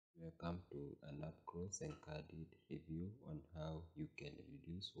Welcome to an up close and candid review on how you can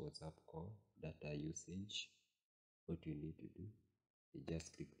reduce WhatsApp call data usage. What you need to do, you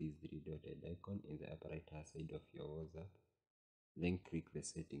just click this three-dotted icon in the upper right hand side of your WhatsApp, then click the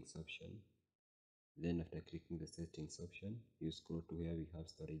settings option. Then after clicking the settings option, you scroll to where we have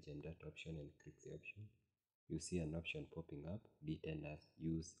storage and data option and click the option. You see an option popping up written as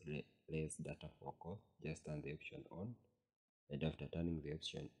use less data for call. Just turn the option on, and after turning the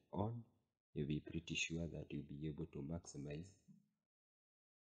option on, you'll be pretty sure that you'll be able to maximize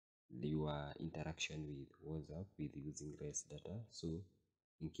your interaction with WhatsApp with using less data. So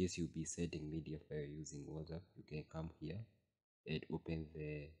in case you'll be sending media file using WhatsApp, you can come here and open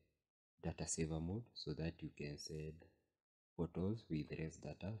the data saver mode so that you can send photos with less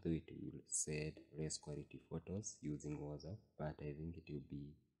data, though it will send less quality photos using WhatsApp, but I think it will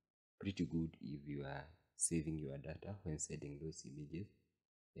be pretty good if you are saving your data when sending those images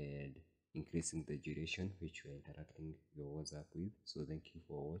and increasing the duration which you are interacting your WhatsApp with. So thank you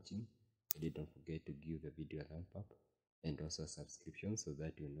for watching, and don't forget to give the video a thumb up and also subscription so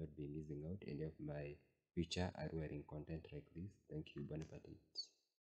that you will not be missing out any of my future advertising content like this. Thank you. Bon appetit.